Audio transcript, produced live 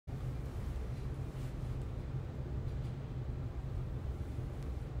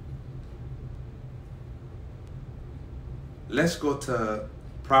Let's go to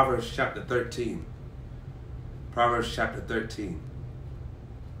Proverbs chapter 13. Proverbs chapter 13.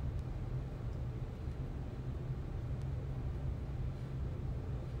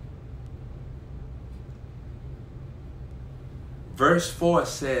 Verse 4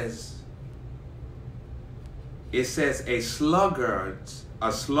 says, it says, a sluggard's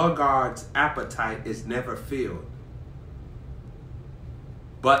appetite is never filled,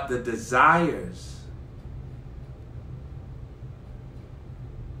 but the desires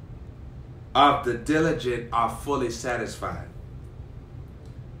of the diligent are fully satisfied.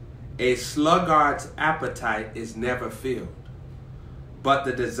 A sluggard's appetite is never filled, but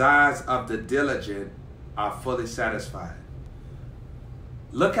the desires of the diligent are fully satisfied.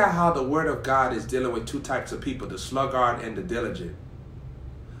 Look at how the word of God is dealing with two types of people, the sluggard and the diligent.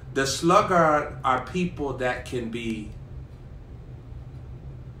 The sluggard are people that can be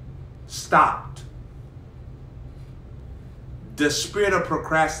stopped. The spirit of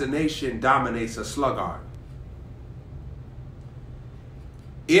procrastination dominates a sluggard.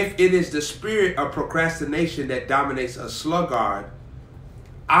 If it is the spirit of procrastination that dominates a sluggard,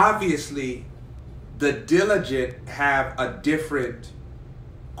 obviously the diligent have a different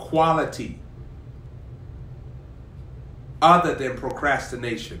quality other than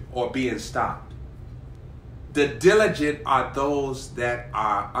procrastination or being stopped. The diligent are those that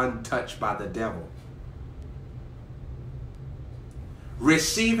are untouched by the devil.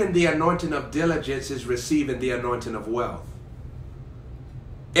 Receiving the anointing of diligence is receiving the anointing of wealth.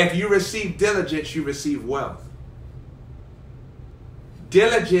 If you receive diligence, you receive wealth.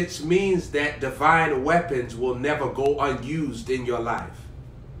 Diligence means that divine weapons will never go unused in your life.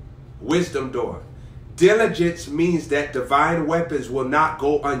 Wisdom door. Diligence means that divine weapons will not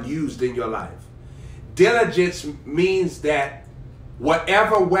go unused in your life. Diligence means that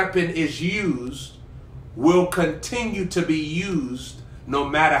whatever weapon is used will continue to be used no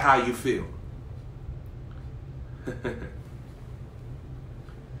matter how you feel.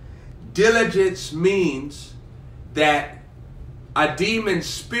 Diligence means that a demon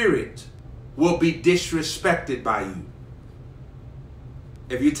spirit will be disrespected by you.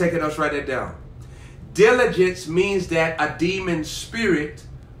 If you're taking notes, write that down. Diligence means that a demon spirit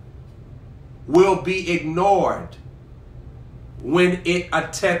will be ignored when it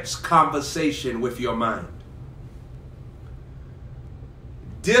attempts conversation with your mind.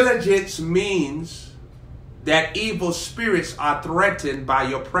 Diligence means that evil spirits are threatened by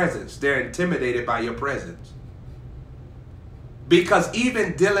your presence. They're intimidated by your presence. Because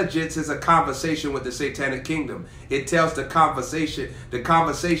even diligence is a conversation with the satanic kingdom. It tells the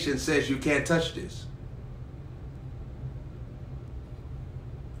conversation says you can't touch this.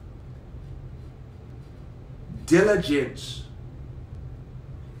 Diligence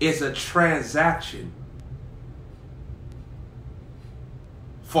is a transaction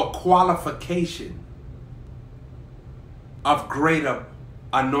for qualification of greater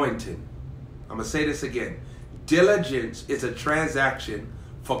anointing. I'm going to say this again. Diligence is a transaction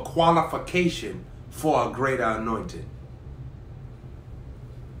for qualification for a greater anointing.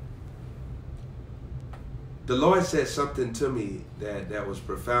 The Lord said something to me that was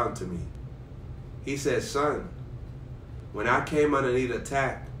profound to me. He said, son, when I came underneath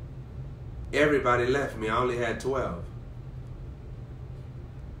attack, everybody left me. I only had 12.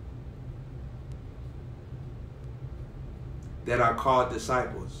 That are called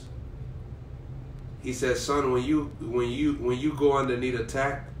disciples. He says, son, when you go underneath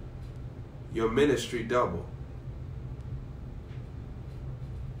attack, your ministry double.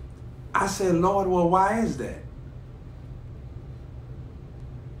 I said, Lord, well, why is that?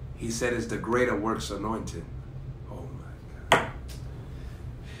 He said, it's the greater works anointing. Oh my God.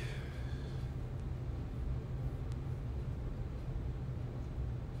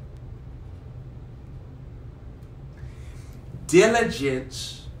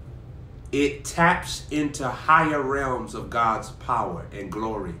 Diligence, it taps into higher realms of God's power and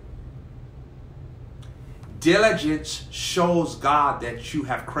glory. Diligence shows God that you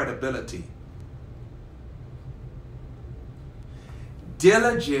have credibility.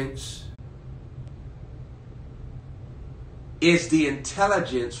 Diligence is the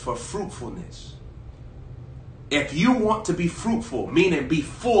intelligence for fruitfulness. If you want to be fruitful, meaning be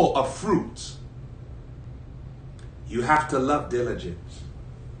full of fruits, you have to love diligence.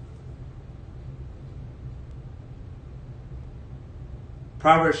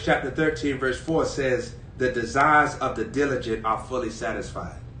 Proverbs chapter 13 verse 4 says, the desires of the diligent are fully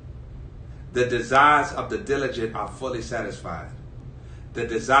satisfied. The desires of the diligent are fully satisfied. The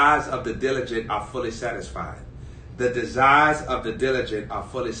desires of the diligent are fully satisfied. The desires of the diligent are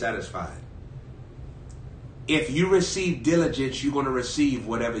fully satisfied. If you receive diligence, you're going to receive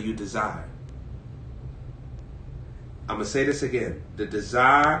whatever you desire. I'm going to say this again. The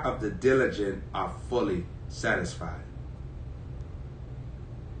desire of the diligent are fully satisfied.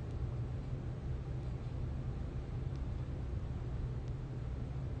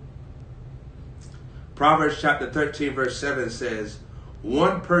 Proverbs chapter 13 verse 7 says,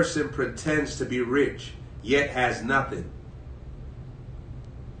 one person pretends to be rich, yet has nothing.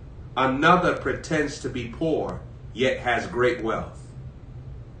 Another pretends to be poor, yet has great wealth.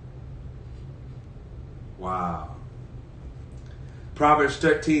 Wow. Proverbs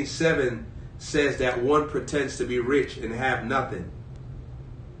 13:7 says that one pretends to be rich and have nothing.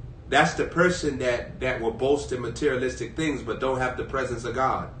 That's the person that will boast in materialistic things but don't have the presence of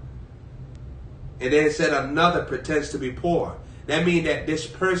God. And then it said another pretends to be poor. That means that this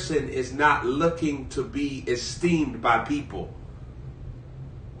person is not looking to be esteemed by people.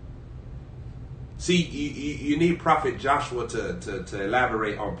 See, you need Prophet Joshua to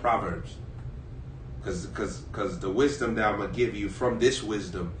elaborate on Proverbs. Because the wisdom that I'm going to give you from this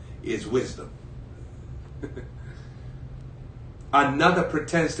wisdom is wisdom. Another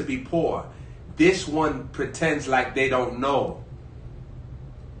pretends to be poor. This one pretends like they don't know.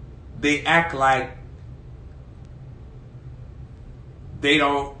 They act like they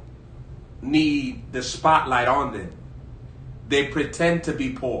don't need the spotlight on them. They pretend to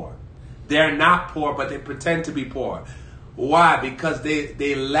be poor. They're not poor, but they pretend to be poor. Why? Because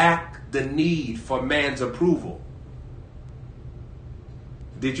they lack the need for man's approval.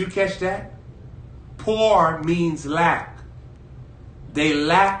 Did you catch that? Poor means lack. They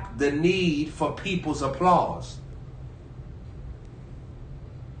lack the need for people's applause.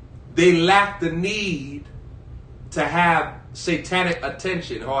 They lack the need to have satanic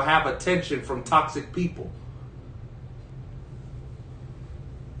attention or have attention from toxic people.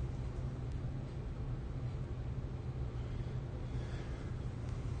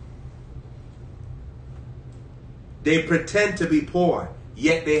 They pretend to be poor,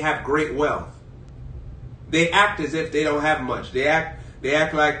 yet they have great wealth. They act as if they don't have much. They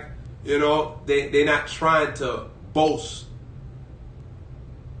act like, they're not trying to boast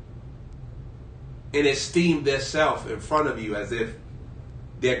and esteem themselves in front of you as if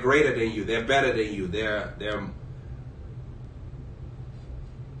they're greater than you, they're better than you, they're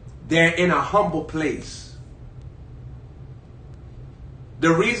in a humble place.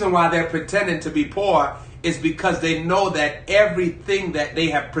 The reason why they're pretending to be poor is because they know that everything that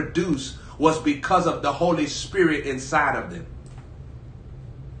they have produced was because of the Holy Spirit inside of them.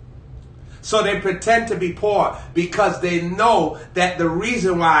 So they pretend to be poor because they know that the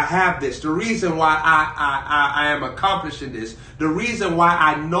reason why I have this, the reason why I am accomplishing this, the reason why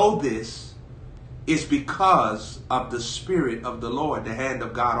I know this is because of the Spirit of the Lord, the hand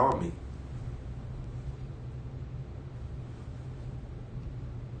of God on me.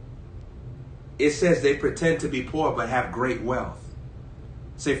 It says they pretend to be poor but have great wealth.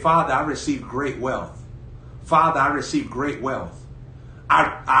 Say, Father, I receive great wealth. Father, I receive great wealth.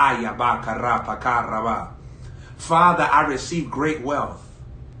 Father, I receive great wealth.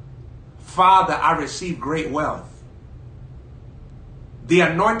 Father, I receive great wealth. The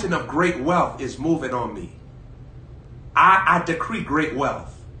anointing of great wealth is moving on me. I decree great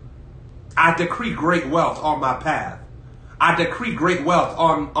wealth. I decree great wealth on my path. I decree great wealth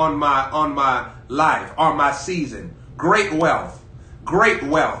on my life, on my season. Great wealth, great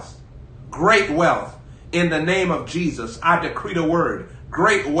wealth, great wealth. In the name of Jesus, I decree the word.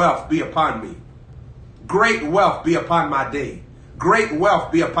 Great wealth be upon me. Great wealth be upon my day. Great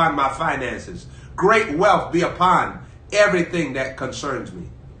wealth be upon my finances. Great wealth be upon everything that concerns me.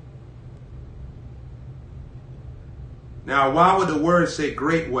 Now, why would the word say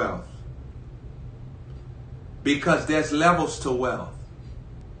great wealth? Because there's levels to wealth.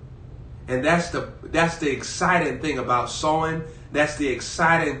 And that's the exciting thing about sowing. That's the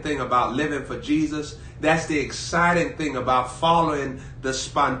exciting thing about living for Jesus. That's the exciting thing about following the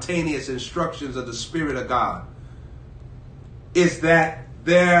spontaneous instructions of the Spirit of God. Is that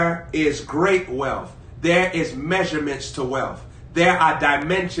there is great wealth. There is measurements to wealth. There are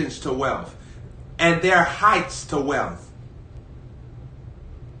dimensions to wealth. And there are heights to wealth.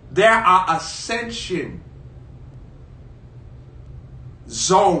 There are ascension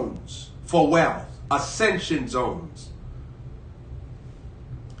zones for wealth. Ascension zones.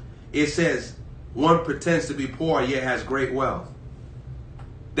 It says, one pretends to be poor, yet has great wealth.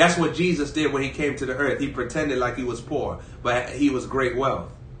 That's what Jesus did when he came to the earth. He pretended like he was poor, but he was great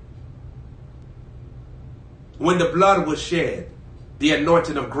wealth. When the blood was shed, the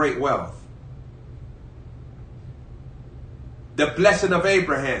anointing of great wealth. The blessing of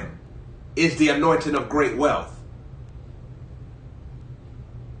Abraham, is the anointing of great wealth.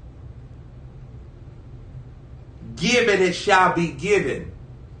 Give and it shall be given.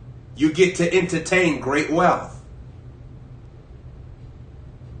 You get to entertain great wealth.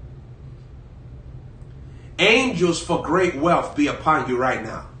 Angels for great wealth be upon you right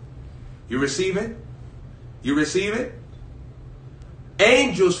now. You receive it? You receive it?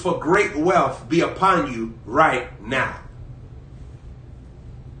 Angels for great wealth be upon you right now.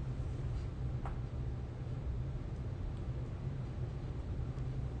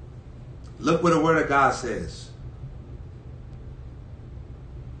 Look what the Word of God says.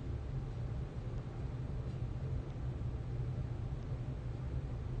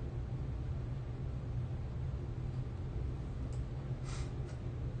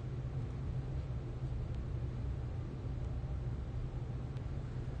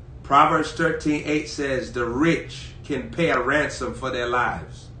 Proverbs 13:8 says, the rich can pay a ransom for their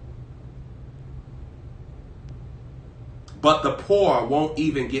lives, but the poor won't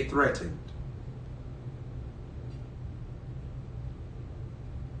even get threatened.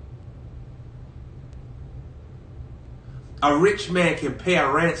 A rich man can pay a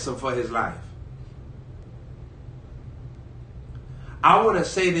ransom for his life. I want to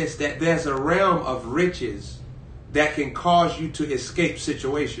say this, that there's a realm of riches that can cause you to escape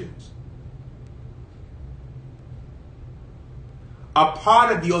situations. A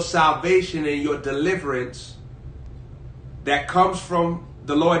part of your salvation and your deliverance that comes from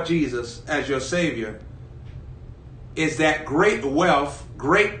the Lord Jesus as your Savior is that great wealth,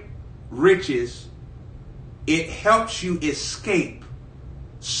 great riches, it helps you escape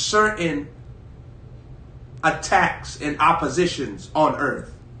certain attacks and oppositions on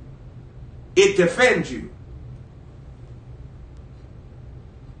earth. It defends you.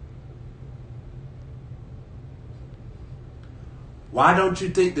 Why don't you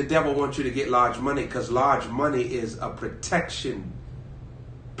think the devil wants you to get large money? Because large money is a protection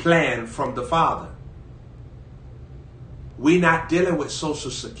plan from the Father. We're not dealing with Social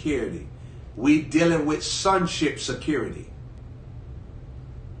Security. We're dealing with sonship security.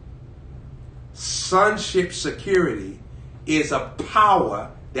 Sonship security is a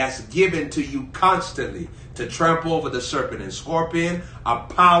power that's given to you constantly to trample over the serpent and scorpion, a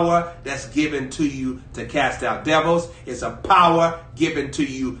power that's given to you to cast out devils. It's a power given to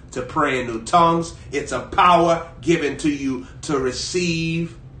you to pray in new tongues. It's a power given to you to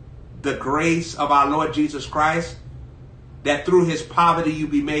receive the grace of our Lord Jesus Christ, that through his poverty you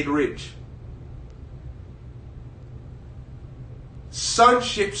be made rich.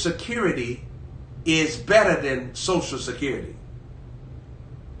 Sonship security is better than Social Security.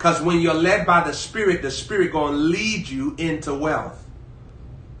 Because when you're led by the Spirit going to lead you into wealth.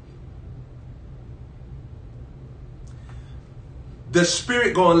 The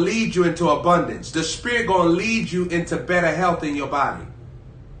Spirit going to lead you into abundance. The Spirit going to lead you into better health in your body.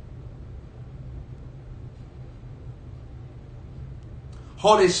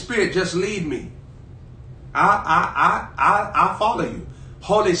 Holy Spirit, just lead me. I follow you.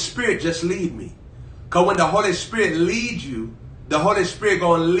 Holy Spirit, just lead me. Because when the Holy Spirit leads you, the Holy Spirit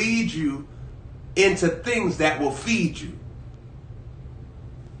going to lead you into things that will feed you.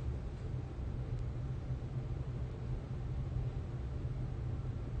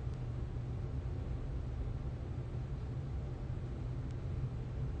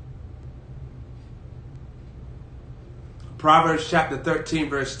 Proverbs chapter 13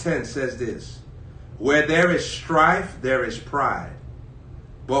 verse 10 says this: where there is strife, there is pride,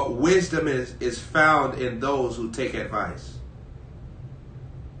 but wisdom is found in those who take advice.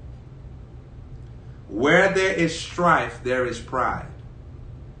 Where there is strife, there is pride,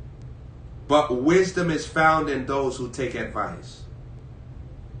 but wisdom is found in those who take advice.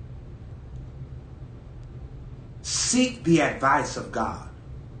 Seek the advice of God.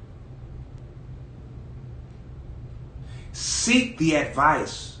 Seek the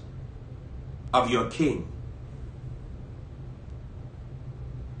advice of your King.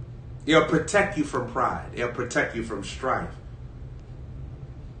 It'll protect you from pride. It'll protect you from strife.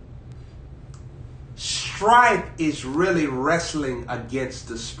 Strife is really wrestling against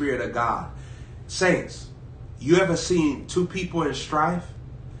the Spirit of God. Saints, you ever seen two people in strife?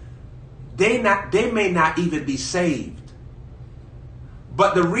 They may not even be saved.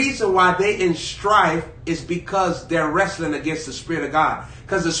 But the reason why they in strife is because they're wrestling against the Spirit of God.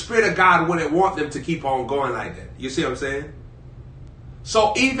 Because the Spirit of God wouldn't want them to keep on going like that. You see what I'm saying?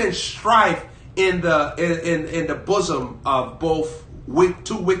 So even strife in the bosom of both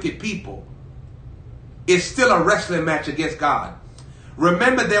two wicked people is still a wrestling match against God.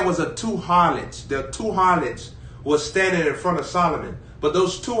 Remember, there was two harlots. The two harlots were standing in front of Solomon. But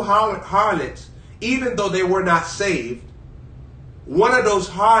those two harlots, even though they were not saved, one of those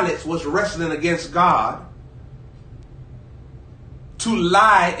harlots was wrestling against God to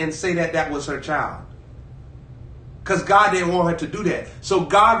lie and say that that was her child. Because God didn't want her to do that. So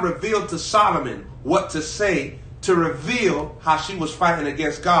God revealed to Solomon what to say to reveal how she was fighting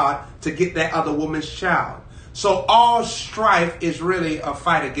against God to get that other woman's child. So all strife is really a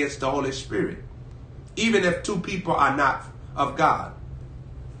fight against the Holy Spirit, even if two people are not of God.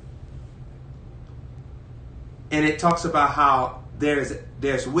 And it talks about how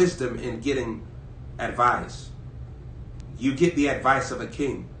there's wisdom in getting advice. You get the advice of a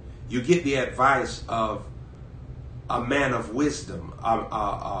king. You get the advice of a man of wisdom,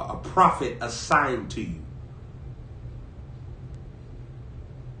 a prophet assigned to you.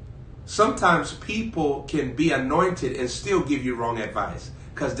 Sometimes people can be anointed and still give you wrong advice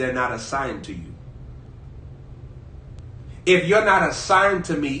because they're not assigned to you. If you're not assigned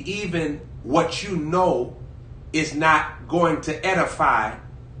to me, even what you know is not going to edify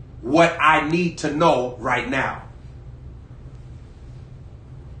what I need to know right now.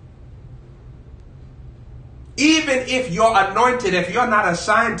 Even if you're anointed, if you're not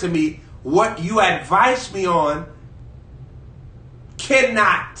assigned to me, what you advise me on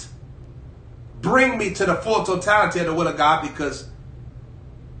cannot bring me to the full totality of the will of God, because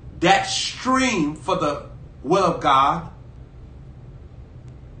that stream for the will of God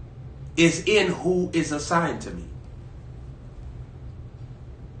is in who is assigned to me.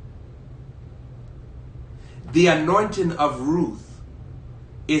 The anointing of Ruth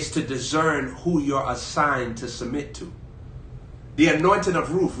is to discern who you're assigned to submit to. The anointing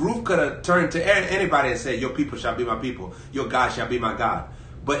of Ruth. Ruth could have turned to anybody and said, your people shall be my people. Your God shall be my God.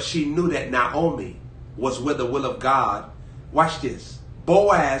 But she knew that Naomi was with the will of God. Watch this.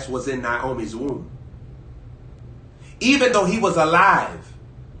 Boaz was in Naomi's womb. Even though he was alive,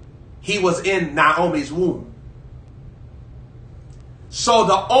 he was in Naomi's womb. So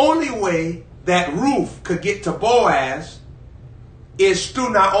the only way that Ruth could get to Boaz is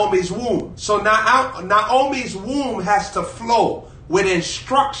through Naomi's womb. So now Naomi's womb has to flow with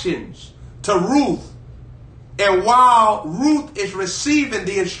instructions to Ruth. And while Ruth is receiving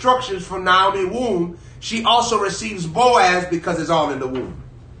the instructions from Naomi's womb, she also receives Boaz, because it's all in the womb.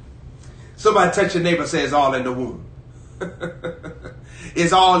 Somebody touch your neighbor and say it's all in the womb.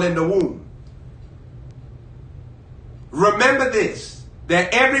 It's all in the womb. Remember this,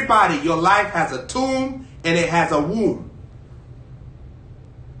 that everybody, your life has a tomb and it has a womb.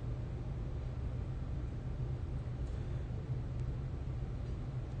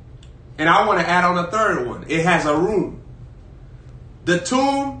 And I want to add on a third one. It has a room. The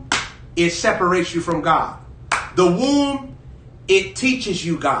tomb, it separates you from God. The womb, it teaches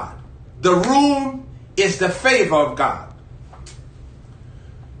you God. The room is the favor of God.